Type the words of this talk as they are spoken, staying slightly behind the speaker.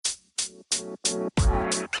And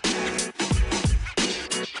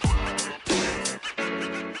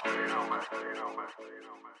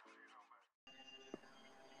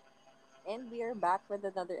we are back with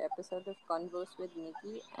another episode of Convos with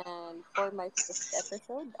Nikki. And for my fifth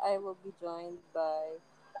episode, I will be joined by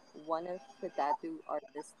one of the tattoo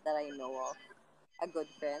artists that I know of, a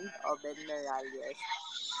good friend, Oben Morales.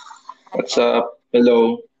 Hi, What's Oben. up?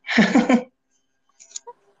 Hello.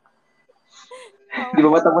 How Di are ba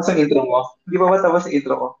you? ba tapos ang intro mo? Di ba ba tapos ang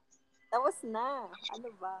intro ko? Tapos na. Ano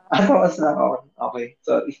ba? Tapos na ako. Okay,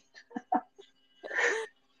 sorry.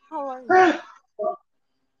 How are you?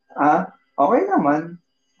 Ah, okay naman.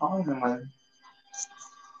 Okay naman.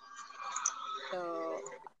 So,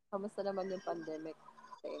 kamusta naman yung pandemic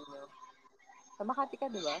sa inyo? Sa Makati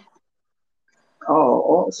ka, di ba?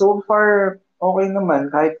 Oo, so far, okay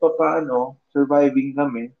naman. Kahit pa paano, surviving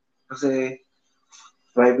kami. Kasi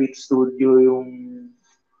private studio yung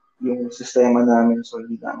sistema namin. So,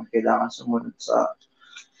 hindi namin kailangan sumunod sa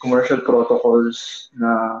commercial protocols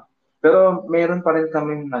na pero meron pa rin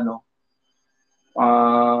kaming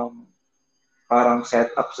um, parang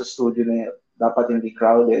setup sa studio na dapat hindi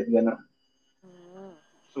crowded, gano'n. Mm,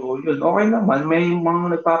 So, yun, okay naman. May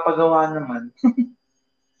mga nagpapagawa naman.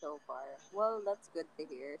 so far. Well, that's good to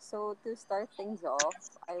hear. So, to start things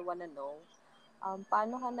off, I wanna know,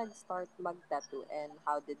 paano ka nag-start mag-tattoo and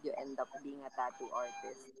how did you end up being a tattoo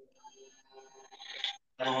artist?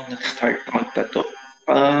 Ako nag-start mag-tattoo.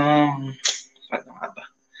 Paano nga ba?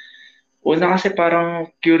 Una kasi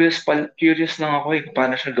parang curious lang ako kung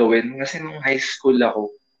paano siya gawin. Kasi nung high school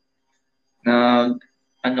ako, nag,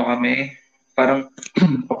 ano kami, parang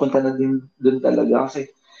papunta na din dun talaga. Kasi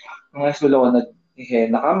nung high school ako,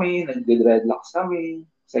 nag-henna kami, nag-dreadlocks kami.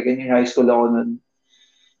 Second year high school ako nun.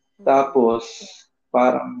 Mm-hmm. Tapos,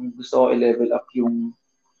 parang gusto ko i-level up yung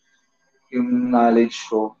knowledge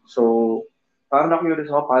ko. So, parang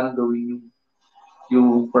na-curious ako paano gawin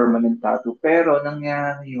yung permanent tattoo. Pero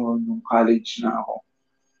nangyari yun nung college na ako.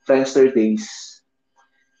 Friendster days.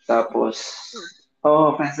 Tapos,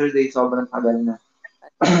 Friendster days, sobrang tagal na.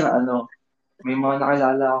 ano, may mga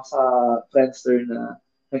nakilala ako sa Friendster na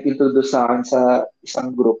nag-introduce sa akin sa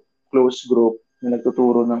isang group, close group, na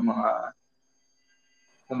nagtuturo ng mga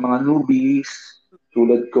newbies,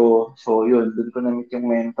 tulad ko. So, yun, doon ko na-meet yung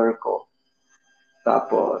mentor ko.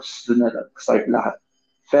 Tapos, doon na start lahat.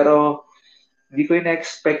 Pero, hindi ko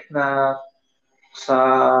in-expect na sa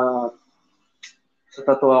sa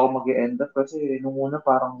tattoo ako mag end up kasi nung una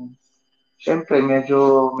parang, syempre,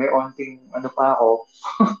 medyo may onting ano pa ako,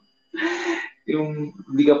 yung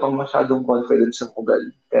hindi ka pang masyadong confident sa pugal.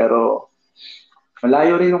 Pero,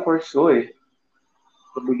 malayo rin yung course ko to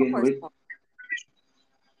Ano begin course with. mo?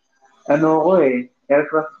 Ano ko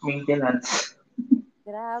aircraft maintenance.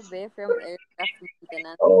 Grabe, from aircraft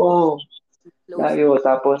maintenance, Oo, close layo.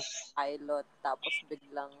 Tapos, pilot, tapos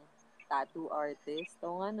biglang tattoo artist.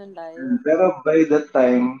 O nga, nun layo. pero by that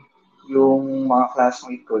time, yung mga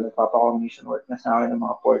classmate ko, nagpapa-commission work na sa akin ng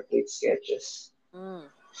mga portrait sketches. Mm.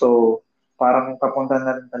 So, parang papunta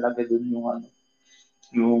na rin talaga dun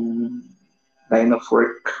yung line of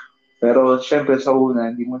work. Pero syempre sa una,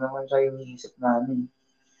 hindi mo naman siya iniisip na Oo.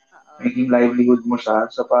 maging livelihood mo siya.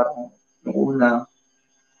 So parang nung una,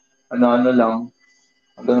 ano-ano lang,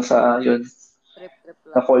 hanggang sa yun, Trip-trip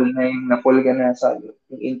lang. na-fall ka na sa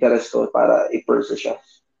yung interest ko para i-pursue siya.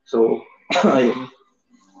 So, ayun.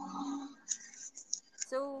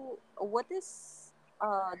 So, what is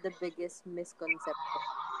the biggest misconception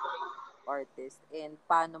of artist and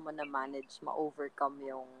paano mo na-manage ma-overcome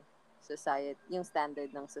yung society, yung standard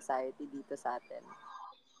ng society dito sa atin?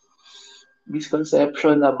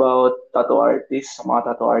 Misconception about tattoo artists, sa mga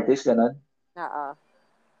tattoo artists, ganun. Oo.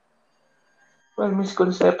 Well,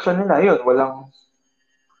 misconception nila, yun, walang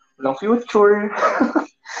future,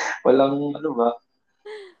 walang, ano ba,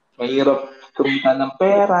 mahirap kumita ng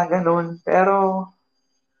pera, ganun. Pero,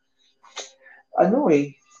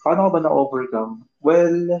 paano ko ba na-overcome?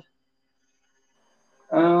 Well,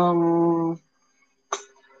 um,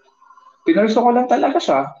 pinurso ko lang talaga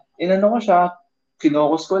siya. Inano ko siya,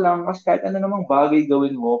 finokus ko lang, kasi kahit ano namang bagay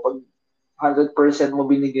gawin mo, pag 100% mo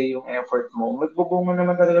binigay yung effort mo, magbubunga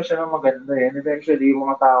naman talaga siya ng maganda And eventually, yung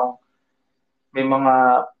mga taong may mga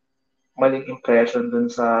maling impression dun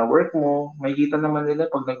sa work mo, makikita naman nila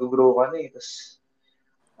pag nag-grow ka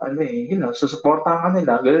Tapos, susuportahan ka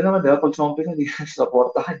nila. Ganun naman, di ba? Pag sa umpisa, hindi ka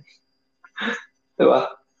susuportahan. Di ba?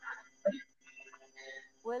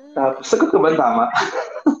 Well, Tapos, sagot ko ba tama?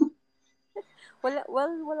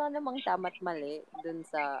 wala namang tama't mali dun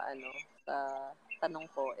sa sa tanong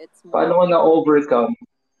ko. It's more Paano ko na-overcome?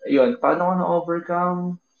 Ayun, paano ko na-overcome?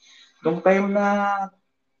 Nung time na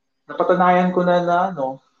napatunayan ko na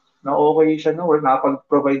ano, na okay siya na work.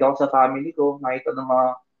 Nakapag-provide ako sa family ko. Nakita ng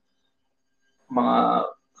mga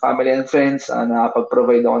family and friends na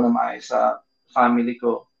nakapag-provide ako ng maayos sa family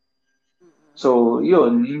ko. Mm-mm. So,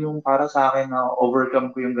 yun yung para sa akin na overcome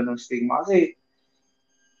ko yung ganung stigma. Kasi,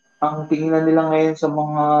 ang tingnan nila ngayon sa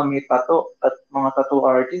mga may tattoo at mga tattoo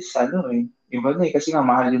artists, ano eh, iba na eh, kasi nga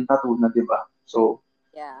mahal yung tattoo na, di ba?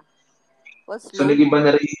 Yeah. Well, So slowly. nag-iba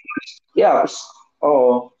na rin, yes,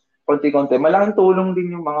 oo, konti-konti. Malaking tulong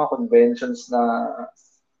din yung mga conventions na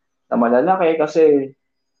malalaki kasi,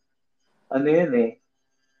 ano yun eh,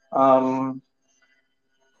 um,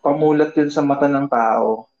 pamulat yun sa mata ng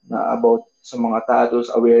tao na about sa mga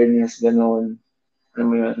tattoos, awareness, ganun. Alam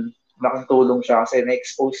mo yun, malaking tulong siya kasi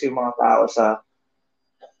na-expose yung mga tao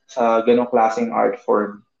sa ganong klaseng art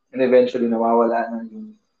form. And eventually, nawawala na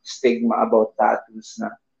yung stigma about tattoos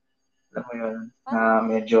na, alam mo yun, na Parang,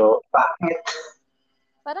 medyo,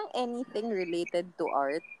 parang anything related to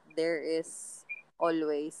art, there is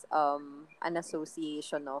always an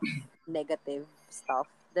association of negative stuff,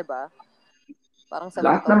 'di ba? Parang sa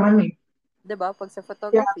lahat naman eh. 'di ba? Pag sa Yeah.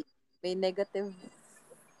 photography, may negative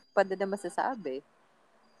pa din na masasabi.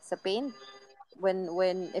 Sa paint, when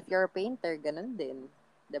if you're a painter, ganun din,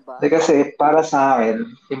 'di ba? Kasi para sa akin,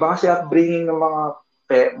 iba kasi upbringing ng mga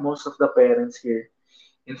most of the parents here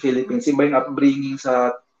in Mm. Philippines, iba yung upbringing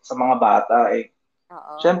sa mga bata eh.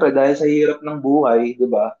 Oo. Siyempre, dahil sa hirap ng buhay, di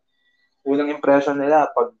ba? Unang impression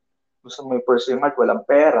nila, pag gusto mo i-pursue yung art, walang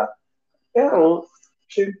pera. Oo. Pero,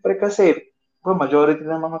 siyempre kasi, majority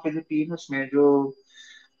ng mga Filipinos, medyo,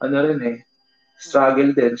 ano rin eh, Mm.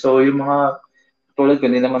 struggle din. So, yung mga, tulad ko,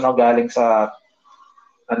 hindi naman ako galing sa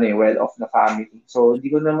ano eh, well-off na family. So, hindi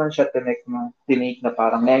ko naman siya tinake na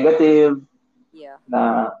parang negative, Yeah.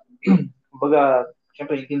 na, kumbaga,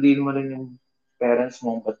 syempre, hindi mo rin yung parents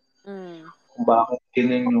mo, but Mm. kung bakit yun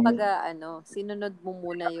yung, Kumbaga, sinunod mo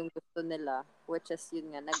muna yung gusto nila, which is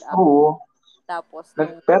yun nga, oo, tapos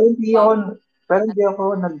nung pero hindi ako, bang, pero hindi ako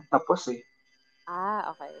nagtapos eh.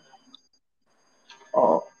 okay.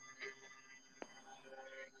 Oo.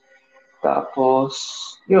 Tapos,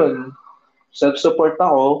 yun, self-support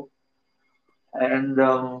ako, and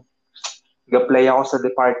nag-apply ako sa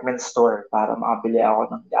department store para makabili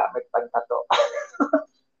ako ng gamit pang tato.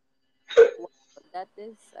 Wow, that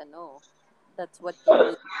is, that's what you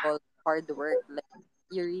really call hard work. Like,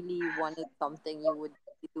 you really wanted something, you would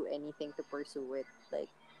do anything to pursue it.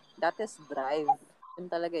 Like, that is drive.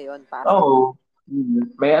 Yun talaga yun, passion. Oo.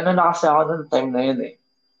 May ano na kasi ako noong time na yun eh.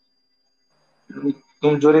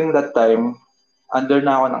 Yung during that time, under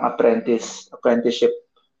na ako ng apprenticeship.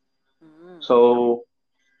 Mm. So,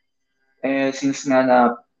 since nga na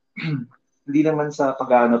hindi naman sa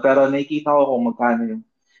pag-ano, pero nakikita ko kung magkano yung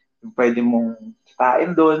pwede mong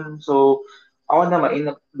kitain doon. So, ako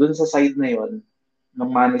naman, doon sa side na yon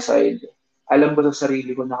ng money side, alam ko sa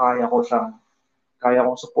sarili ko na kaya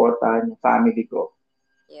kong supportahan yung family ko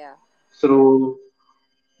Yeah. through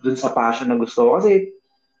doon sa passion na gusto ko. Kasi,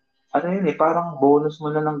 ano yun eh, parang bonus mo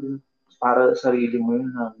na lang din para sa sarili mo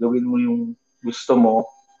yun na gawin mo yung gusto mo,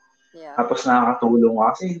 Yeah. tapos nakakatulong ka.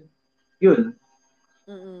 Kasi, yun,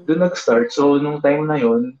 Mm-mm. doon nag-start. So, nung time na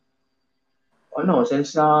yun,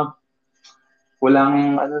 since na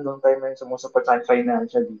walang, nung time na yun, sumusupport sa akin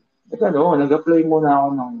financially, nag-apply muna ako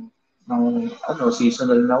ng,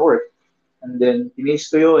 seasonal na work. And then, tinis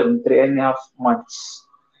ko yun, 3.5 months.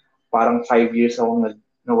 Parang 5 years ako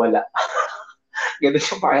nawala. Ganun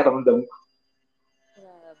yung pakiramdam ko.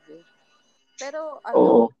 Grabe. Pero,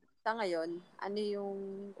 Oo. sa ngayon, ano yung,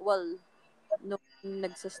 well, nung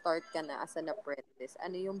nagsa-start ka na as an apprentice,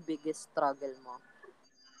 ano yung biggest struggle mo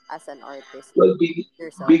as an artist Well,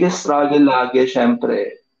 yourself? biggest struggle lagi,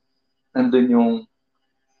 syempre, nandun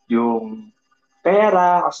yung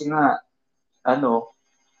pera, kasi nga, ano,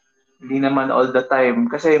 hindi naman all the time.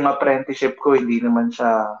 Kasi yung apprenticeship ko, hindi naman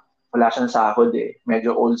wala siyang sahod eh.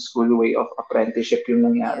 Medyo old school way of apprenticeship yung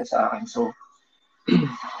nangyari Yeah. sa akin. So,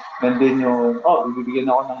 nandun bibigyan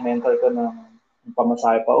ako ng mentor ko ng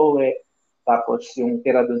pamasahe pa uwi. Tapos yung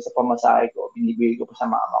tira dun sa pamasahe ko, binibigay ko pa sa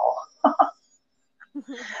mama ko.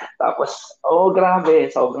 Tapos, grabe,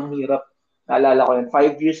 sobrang hirap. Naalala ko yun,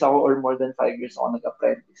 5 years ako or more than 5 years ako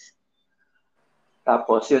nag-apprentice.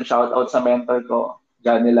 Tapos yun, shout out sa mentor ko,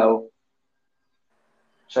 Johnny Lau.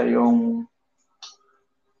 Siya yung,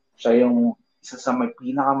 siya yung isa sa may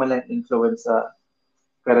pinakamalaking influence sa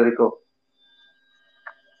career ko.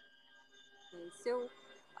 Okay. So,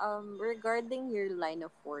 regarding your line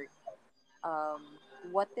of work,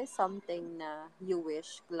 what is something na you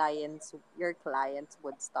wish your clients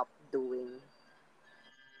would stop doing?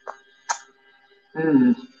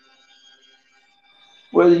 Hmm.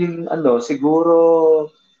 Well, yung ano, siguro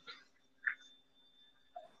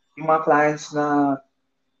yung mga clients na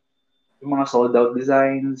yung mga sold out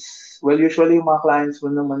designs. Well, usually yung mga clients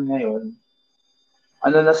mo naman ngayon,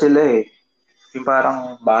 ano na sila eh, yung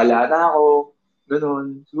parang bahala na ako,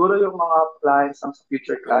 ganun. Siguro yung mga clients ng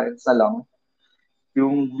future clients na lang,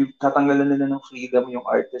 yung tatanggalan nila ng freedom yung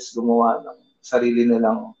artist gumawa ng sarili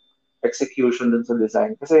nilang execution dun sa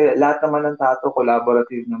design. Kasi lahat naman ng tattoo,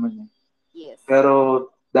 collaborative naman eh. Yes. Pero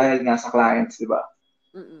dahil nga sa clients, di ba?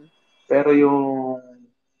 Mm-mm. Pero yung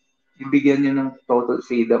bigyan nyo ng total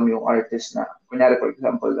freedom yung artist na, kunyari for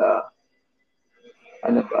example,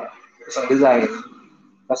 ano ba, isang design,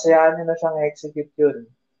 pasayaan nyo na siyang execute yun.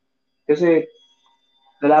 Kasi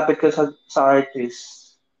lalapit ka sa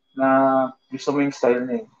artist na gusto mo yung style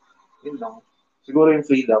niya eh. Yun lang. Siguro yung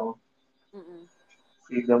freedom. Mm-mm.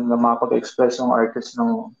 Freedom na makapag-express yung artist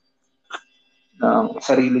ng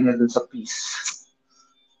sarili niya dun sa piece.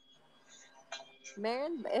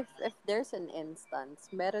 If there's an instance,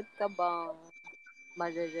 meron ka bang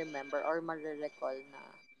remember or recall na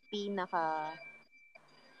pinaka,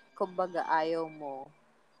 kumbaga, ayaw mo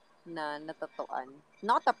na natatuan?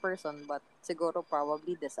 Not a person, but siguro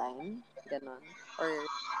probably design, ganon. Or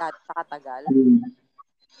katagal. Hmm.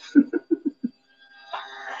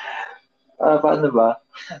 Paano ba?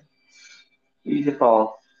 Isip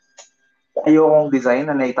ako. Ayokong design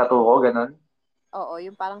na naitato ko, ganun. Oo,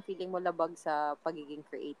 yung parang feeling mo labag sa pagiging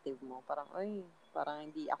creative mo. Parang, oy, parang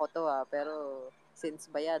hindi ako to pero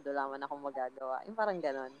since bayad, wala man akong magagawa. Yung parang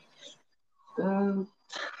ganon. Hmm,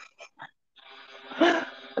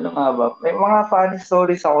 ano nga ba? May mga funny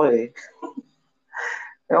stories ako eh.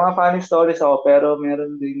 May mga funny stories ako, pero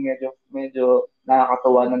meron din medyo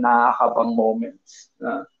nakakatawa na nakakabang moments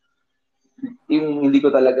na yung hindi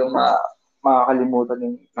ko talaga makakalimutan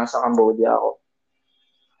yung nasa Cambodia ako.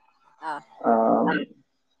 Ah, Um,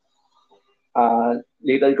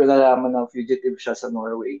 Later ko nalaman na fugitive siya sa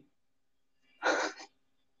Norway.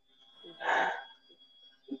 mhm.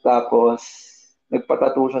 Tapos,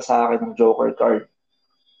 nagpatato siya sa akin ng Joker card.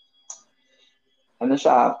 Ano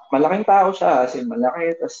siya, malaking tao siya, as in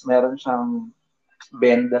malaki, tapos meron siyang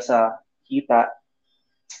benda sa kita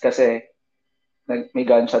kasi may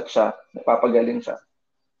gunshot siya, napapagaling siya.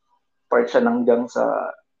 Part siya ng gang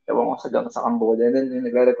ewan ko sa gang sa Cambodia. And then,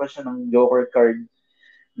 nagre-request siya ng Joker card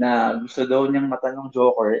na gusto daw niyang mata ng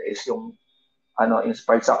Joker is yung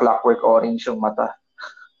inspired sa Clockwork Orange yung mata.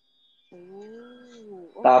 Ooh,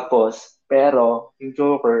 okay. Tapos, pero yung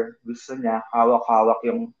Joker, gusto niya hawak-hawak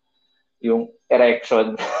yung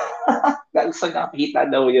erection. Gusto niya kita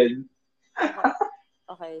daw yun. Okay.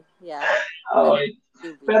 Okay, yeah. Medyo Okay.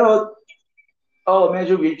 weird. Pero,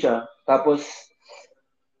 medyo weird siya. Tapos,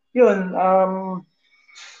 yun, yung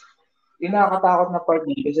Wow. nakakatakot na part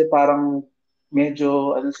niya kasi parang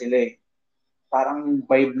medyo, ano sila eh, parang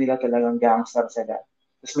vibe nila talagang gangster sila.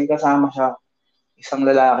 Tapos may kasama siya, isang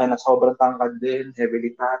lalaki na sobrang tangkad din,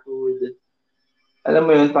 heavily tattooed. Alam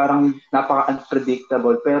mo yun, parang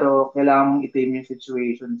napaka-unpredictable, pero kailangan mong itim yung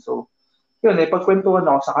situation. So, yun eh, pagkwentuhan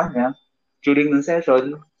ako sa kanya, during ng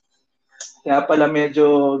session, kaya pala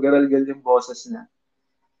medyo garalgal yung boses niya.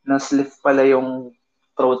 Na-slip pala yung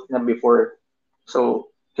throat niya before. Mm. So,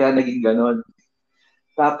 kaya naging ganon.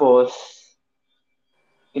 Tapos,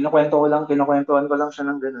 kinukwentuhan ko lang siya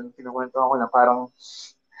ng ganun. Kinukwentuhan ko na parang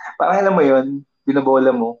alam mo yun,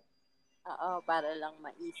 binabola mo. Oo, para lang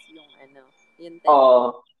mais yung ano, yung tension.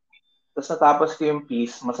 Oo. Tapos natapos ko yung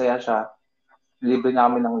piece, masaya siya. Libre niya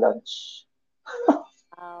kami ng lunch.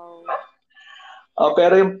 Wow.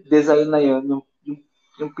 Pero yung design na yun,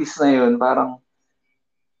 yung piece na yun, parang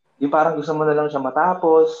gusto mo na lang siya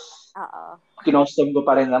matapos. Oo. Kinostom ko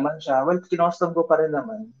pa rin naman siya. Well, kinostom ko pa rin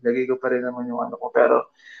naman. Lagay ko pa rin naman yung ano ko.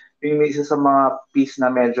 Pero yung isa sa mga piece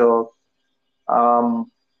na medyo um,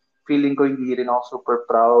 feeling ko hindi rin ako super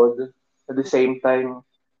proud. At the same time,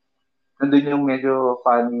 nandun yung medyo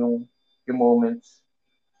funny yung moments.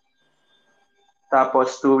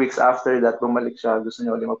 Tapos 2 weeks after that, bumalik siya. Gusto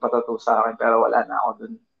niya ulit magpatato sa akin pero wala na ako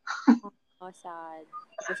dun. Oh, sad.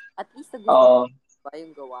 At least gusto mo Oo. ba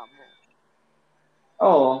yung gawa mo?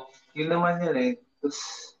 Oo. Yun naman yun eh. Tapos,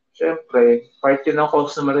 syempre, part yun ng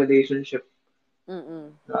customer relationship.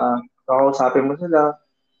 Mm-mm. Kakausapin mo sila,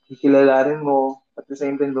 kikilalanin mo, at the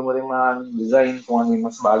same time, gumawa rin mga design, kung ano yung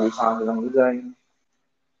mas bagay sa kanilang design.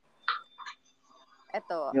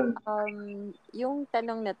 Eto, Yun. yung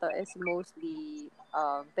tanong na to is mostly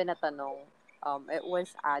pinatanong, it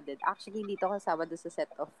was added. Actually, dito kasama doon sa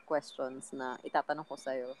set of questions na itatanong ko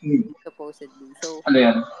sa'yo, Hmm. supposedly. So, Ano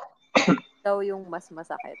yan? daw yung mas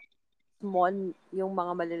masakit? Small, yung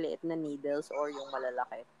mga maliliit na needles or yung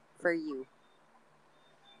malalaki? For you?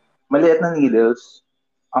 maliit na needles.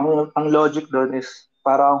 Ang logic doon is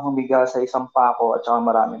para akong humiga sa isang pako at saka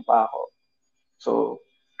maraming pako. So,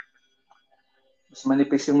 mas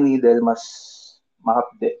manipis yung needle, mas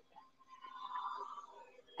mahapde.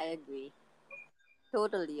 I agree.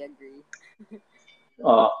 Totally agree.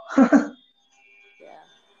 Oo. Yeah.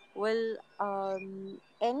 Well,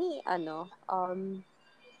 any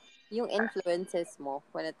yung influences mo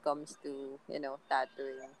when it comes to,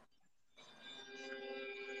 tattooing.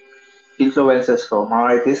 Influences ko, mga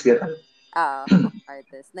artist, gano'n. Mga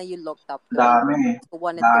artists na you looked up to and Dami. you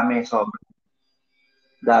wanted to. Dami, sobrang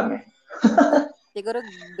dami. Siguro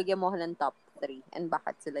bigyan mo ako ng top 3 and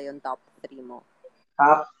bakit sila yung top 3 mo.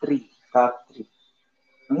 Top 3. Top 3.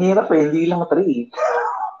 Ang hirap eh, hindi lang 3.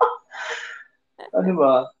 Ano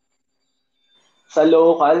ba? Sa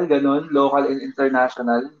local, ganun, local and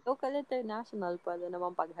international. Local, international, pwede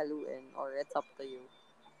naman paghaluin or it's up to you.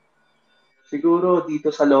 Siguro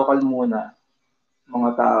dito sa local muna,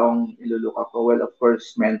 mga taong ilulok ako. Well, of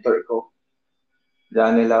course, mentor ko.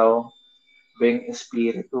 Johnny Lau, Beng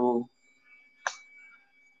Espiritu,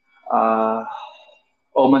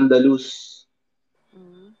 Oman Dalus,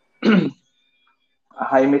 Mm.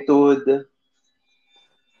 Jaime Tud,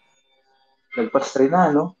 nagpastry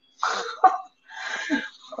na, no? Oh,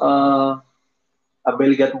 Uh,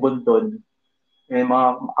 Abel Gat Bunton.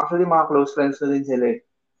 Actually, mga close friends ko din sila eh.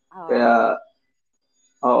 ah, Kaya,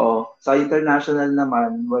 oo. Sa international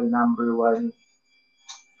naman, well, number one,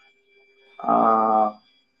 uh,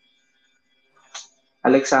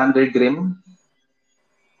 Alexander Grimm.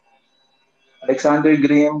 Alexander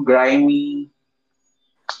Grimm, Grimy.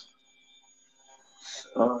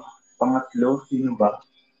 Uh, Pangatlo, sino ba?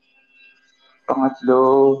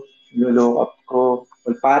 Pangatlo, nilook up ko.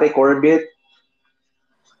 Well, pare, Corbett.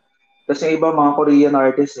 Tapos yung iba, mga Korean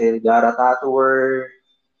artists eh. Gara Tatoer,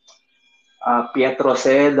 Pietro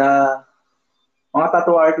Seda. Mga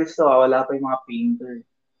tattoo artists to, wala pa yung mga painter.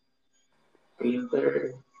 Painter,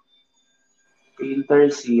 painter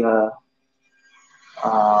si uh,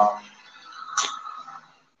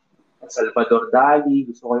 Salvador Dali.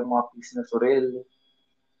 Gusto ko yung mga piece na Sorel.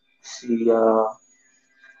 Si,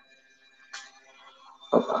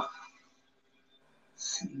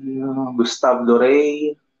 si Gustave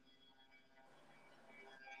Doré.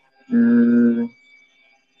 Mm,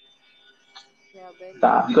 grabe, no?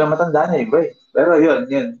 Hindi ko na matandaan eh, iba eh. Pero yun,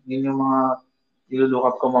 yun. Yun yung mga nilulook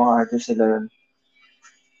up ko mga artists sila yun.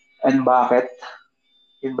 And bakit?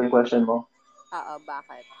 Yun ba yung question mo?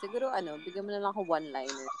 Bakit? Siguro, bigyan mo na lang ako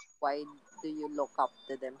one-liner. Why do you look up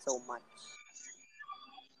to them so much?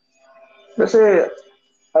 Kasi,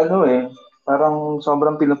 ano eh, parang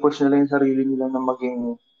sobrang pinupush nila yung sarili nila na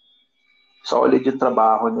maging solid yung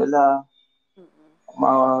trabaho nila. Mm-mm.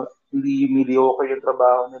 Mga, hindi mediocre yung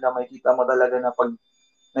trabaho nila. Makikita mo talaga na pag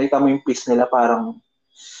nakita mo yung piece nila parang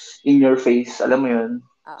in your face. Alam mo yun?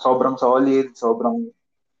 Oo. Sobrang solid, sobrang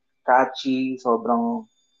catchy, sobrang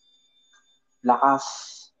lakas.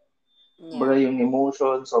 Yeah. Kumbaga yung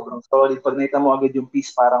emotion, sobrang solid. Pag nakita mo agad yung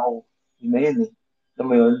piece, parang, oh, yun na yun eh. Alam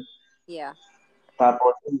mo yun? Yeah.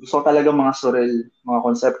 Tapos, gusto ko talaga mga surreal, mga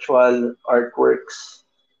conceptual artworks.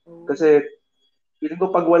 Ooh. Kasi, feeling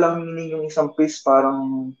ko pag walang meaning yung isang piece,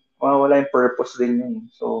 parang mawawala yung purpose din yun.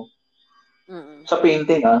 So, Mm-mm. sa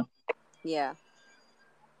painting Yeah.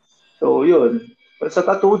 so yun. Pero sa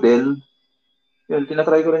tattoo din, yun,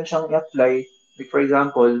 tinatry ko rin siyang i-apply. Like for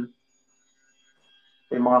example,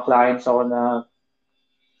 may mga clients ako na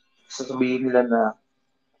sasabihin nila na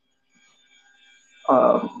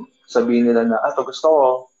sabihin nila na, to gusto ko,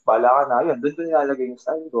 bahala ka na. Yun, doon ko nilalagay yung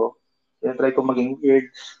style ko. Tinatry ko maging weird.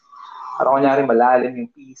 Parang kunyari malalim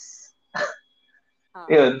yung piece. Oo.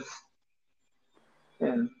 Yun.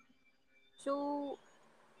 Yun. So,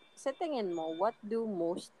 sa tingin mo, what do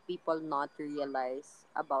most people not realize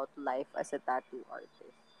about life as a tattoo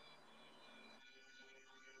artist?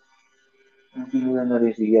 Hindi nila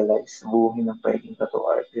na-realize buhay ng pagiging tattoo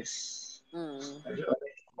artist. Mm. Ano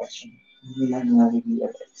yung question? Hindi nila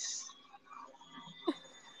na-realize.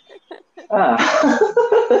 Ah.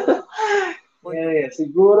 O Yeah, yeah.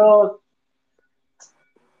 Siguro,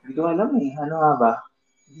 hindi ko alam eh. Ano nga ba?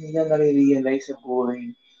 Hindi nila na-realize sa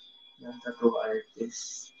buhay ng tattoo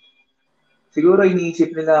artist. Siguro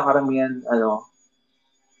iniisip nila karamihan,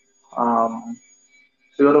 um,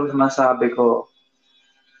 siguro masabi ko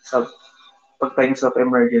sa pag times of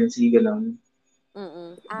emergency, gano'n,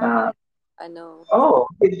 Mm. na, Ano?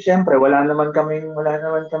 siyempre, wala naman kaming,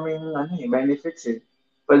 benefits eh.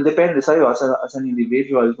 Well, depende sa'yo as an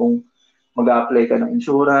individual kung mag-apply ka ng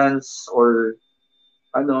insurance or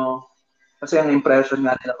ano, kasi ang Yeah. impression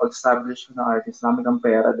nga nila pag-establish ka ng artist, namin ang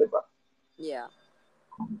pera, di ba? Yeah.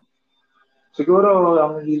 Siguro,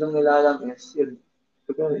 ang hindi lang nila alam is, yun,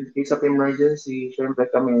 siguro, in case of emergency,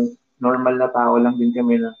 syempre kami, normal na tao lang din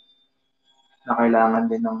kami na kailangan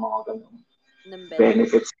din ng mga ganung Ng benefit.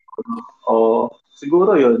 benefits. Yeah. O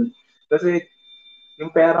siguro yun. Kasi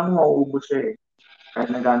yung perang mauubos siya eh. Kahit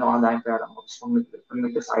na gano'n ka na yung pera mo. Tapos pag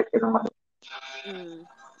nagkasakit ka naman. Mm,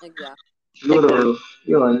 exact. Siguro,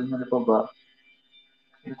 yun, ano pa ba?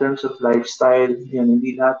 In terms of lifestyle, yun,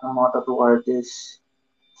 hindi lahat ng mga tattoo artists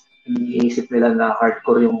iniisip nila na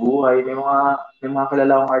hardcore yung buhay. May mga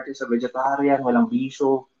kilala akong artist sa vegetarian, walang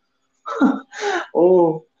bisyo.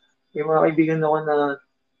 Oo, may mga kaibigan ako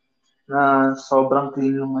na sobrang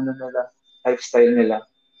clean yung ano nila, lifestyle nila.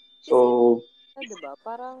 So, Kasi, 'di ba,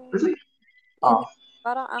 parang, kasi, yan, ah,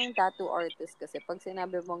 parang ang tattoo artist kasi, pag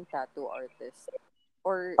sinabi mong tattoo artist,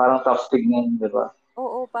 or, parang tough tignan, di ba?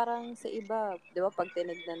 oo, parang sa iba, 'di ba, pag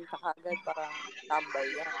tinignan ka kagad, parang tambay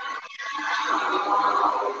yan.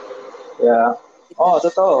 Yeah. Tignan, Oo,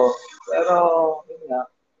 totoo. Pero, yun nga,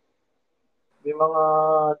 may mga,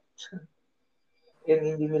 yun,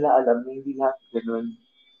 hindi nila alam, na hindi lahat ganun.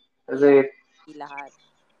 Kasi, yeah, di lahat.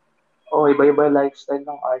 iba-iba yung lifestyle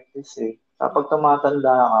ng artist eh. Mm, Kapag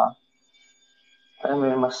tumatanda ka, alam mo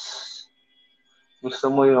yun, mas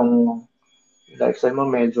gusto mo yung lifestyle mo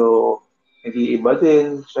medyo nag-iiba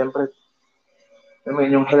din. Siyempre, alam mo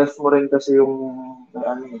yun, yung health mo rin kasi yung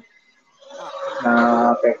ano, ah, na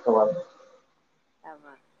apektuhan.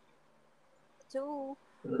 tama. So,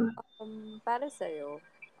 Hmm. para sa'yo,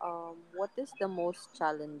 what is the most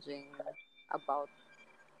challenging about,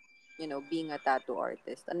 being a tattoo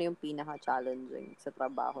artist? Ano yung pinaka-challenging sa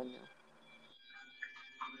trabaho niyo?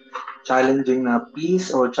 Challenging na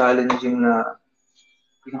piece o challenging na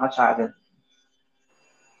pinaka-challenge?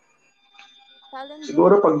 Challenging,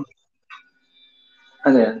 Siguro pag,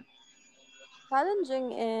 ano yan, challenging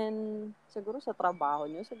in, siguro sa trabaho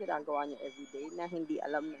niyo, sa ginagawa niyo everyday na hindi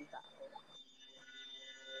alam ng tao.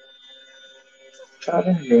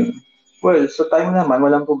 challenging. Well, sa time naman,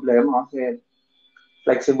 walang problema kasi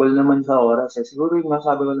flexible naman sa oras eh. Siguro yung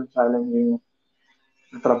masabi ko ng challenging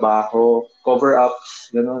na trabaho,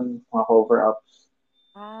 cover-ups, ganun, mga cover-ups.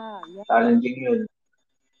 Ah, yeah. Challenging yun.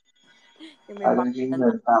 Yung may mga Challenging tanda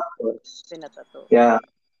yun. Tapos, pinatato. yeah.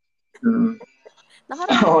 Mm.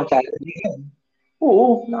 Nakaranas, Oo, challenging yun. Oo,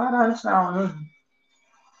 nakaranas na ako nun.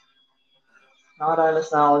 Nakaranas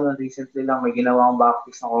na ako nun. Recently lang, may ginawa akong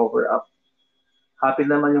backpiece na cover-up. Happy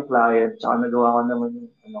naman yung client, tsaka nagawa ko naman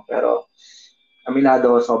yung ano. Pero,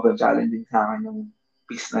 aminado ko, sobrang challenging sa akin yung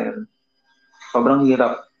piece na yun. Sobrang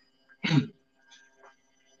hirap.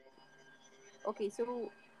 okay, so,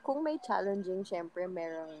 kung may challenging, syempre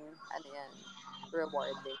merong, ano yan,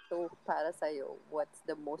 rewarding. So, para sa'yo, what's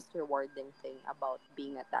the most rewarding thing about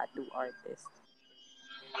being a tattoo artist?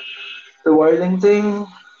 The whirling thing,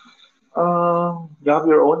 you have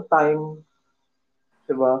your own time,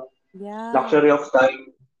 di ba? Yeah. Luxury of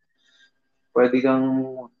time. Pwede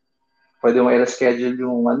kang, pwede mo i-schedule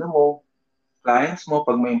yung ano mo, clients mo,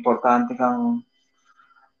 pag may importante kang,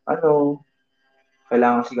 ano,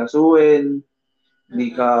 kailangan sigasuhin, hindi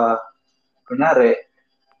Mm-mm. ka, kunwari,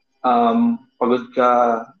 pagod ka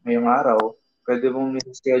ngayong araw, pwede mong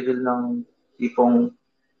i-schedule ng tipong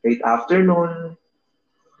late afternoon,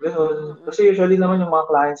 ganun. Mm-mm. Kasi usually naman yung mga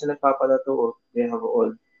clients na nagpapalato, they have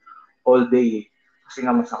all day eh. Kasi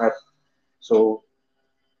nga masakit. So,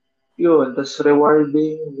 yun. Tapos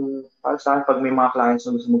rewarding, yung, para sa akin, pag may mga clients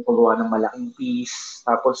na gusto magpagawa ng malaking piece,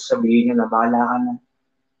 tapos sabihin nyo na bahala ka na,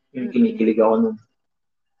 yun, kinikilig Mm-mm. ako nun.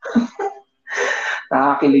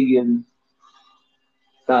 Nakakilig yun.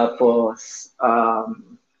 Tapos,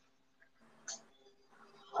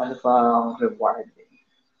 ano pa ang rewarding?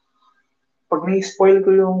 Pag na-spoil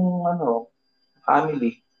ko yung, ano,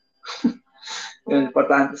 family, yun, Oh,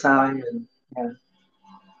 importante sa yeah. akin yun. Yan.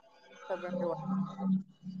 Sobrang rewarding.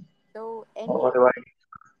 So, Oo, any rewarding.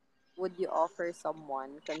 would you offer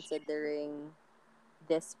someone considering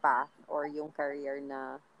this path or yung career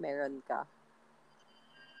na meron ka?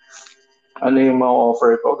 Ano yung mga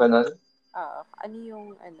offer ko, ganun. Ano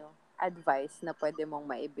yung advice na pwede mong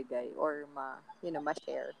maibigay or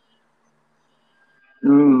ma-share?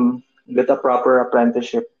 Get a proper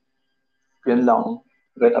apprenticeship. Yun Mm, lang.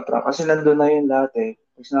 Get a proper. Kasi nandun na yun lahat eh.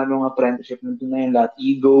 Pag sinabi mong apprenticeship, nandun na yun lahat.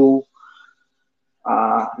 Ego,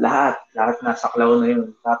 lahat. Lahat nasa cloud na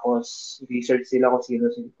yun. Tapos, research sila kung sino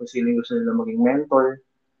yung gusto nila maging mentor,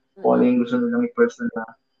 kung ano mm, yung gusto nilang i-person na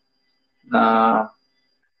yeah.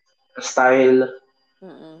 style.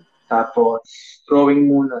 Mm, Tapos, drawing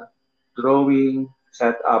muna. Drawing,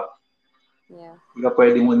 setup. yeah. Hindi ka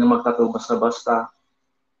pwede muna magtattoo basta-basta.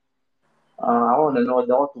 Ako, nanood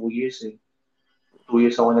ako 2 years eh. 2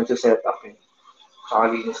 years ako nagsiset up eh.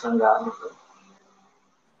 Kakalinis ng gamit eh.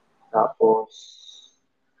 Tapos,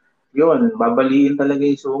 yun, babaliin talaga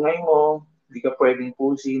yung sungay mo. Hindi ka pwedeng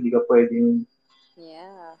pusi, hindi ka pwedeng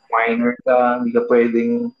Yeah. minor ka, hindi ka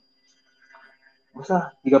pwedeng,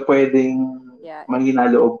 basta, hindi ka pwedeng Yeah, it manghina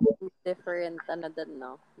teaches loob mo. you different ano din,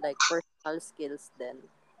 no? Like personal skills then.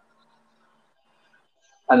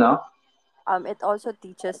 Ano? It also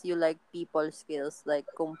teaches you like people skills, like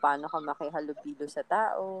kung paano ka makihalubilo sa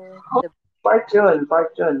tao. Oh, part yun,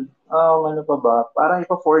 part yun. Ano pa ba? Parang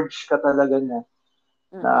ipa-forge ka talaga na,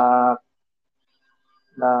 na, Mm-mm.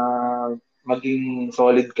 na maging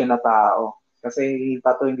solid ka na tao. Kasi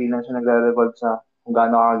tato hindi lang siya nagre-revolve sa kung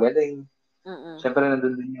gaano ka kagaling. Mm-mm. Siyempre,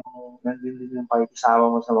 nandun din yung pakikisama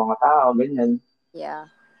mo sa mga tao, ganyan. Yeah,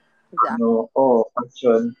 exactly.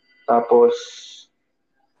 Action. Tapos,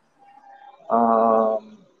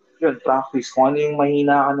 um, yun, practice. Kung ano yung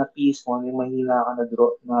mahina ka na piece, kung ano yung mahina ka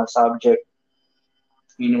na subject,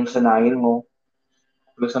 yun yung sanayin mo.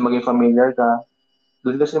 Basta maging familiar ka.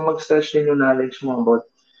 Doon kasi mag-stretch din yung knowledge mo about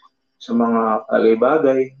sa mga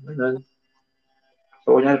bagay-bagay. Ganun.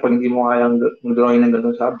 So, kunyari, pag hindi mo kayang drawing ng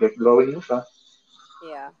ganung subject, drawing mo siya.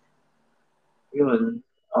 Yeah. Yun.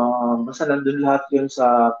 Basta nandun lahat yun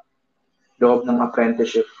sa loob ng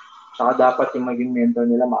apprenticeship. Saka dapat yung maging mentor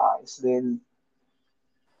nila maayos din.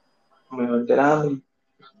 Ngayon, kailangan,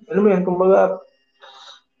 ano mo yun, kumbaga,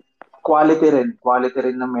 quality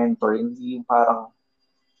rin na mentor, hindi yung parang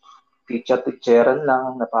teacher-teacheran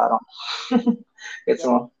lang na parang, gets Yeah.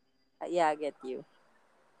 mo? Yeah, I get you.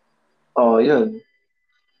 Yun.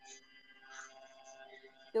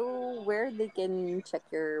 So where they can check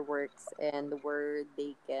your works and where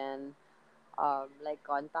they can like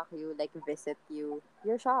contact you, like visit you,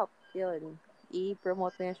 your shop, yun.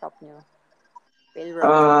 I-promote mo yung shop nyo. Pale Rose.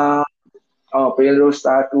 Ah, Pale Rose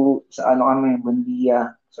Tattoo, sa ano kami,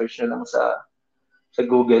 Bundia. Search nyo lang sa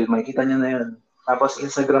Google, makikita nyo na yun. Tapos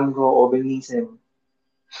Instagram ko, Obenism.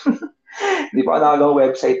 Hindi pa ako nakagawa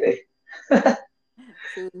website eh.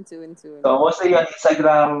 Soon, soon, soon. So, mostly yun,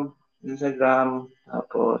 Instagram,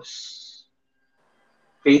 tapos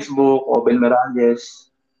May, Facebook, Oben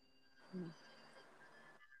Miralles.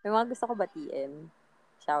 may mga gusto ko batiin.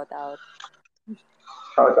 Shout out.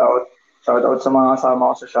 Shout out. Shout out sa mga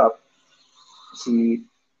kasama ko sa shop. Si,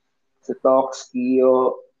 si Tox,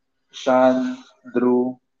 Kio, Sean,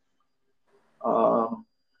 Drew, um,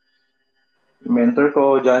 yung mentor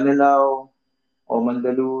ko, Johnny Lau, Oman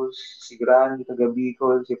Daluz, si Gran, taga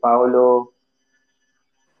Bicol, si Paolo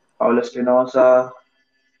Espinosa,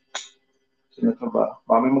 sino pa ba?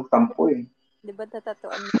 Kami magtampo eh. Di ba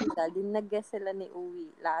natatuan mo si Zal? Din nag-guest sila ni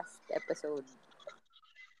Uwi last episode.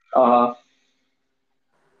 Ah,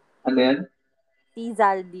 ano yan? Si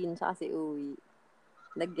Zaldin tsaka si Uwi.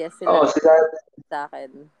 Nag-guest sila Oo, sila, sa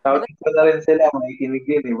akin. Di ba shouting ko na rin sila, makikinig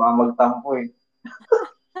din eh, baka magtampo eh.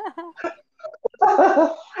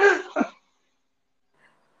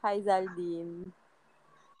 Hi Zaldin.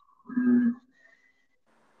 Hmm.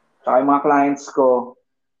 Tsaka yung mga clients ko,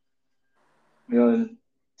 yun.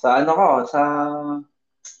 Sa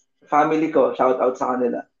family ko, shout out sa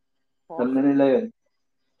kanila. Oh. Alam na nila yun.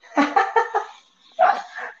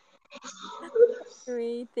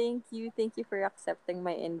 Anyway, thank you. Thank you for accepting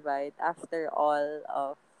my invite. After all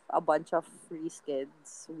of a bunch of free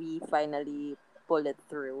skids, we finally pull it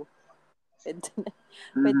through with,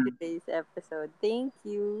 with Mm. today's episode. Thank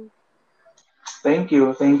you. Thank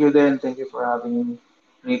you. Thank you din. Thank you for having me.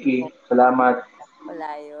 Nikki, salamat.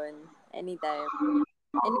 Wala yun. Anytime.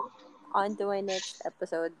 And on to my next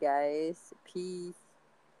episode, guys. Peace.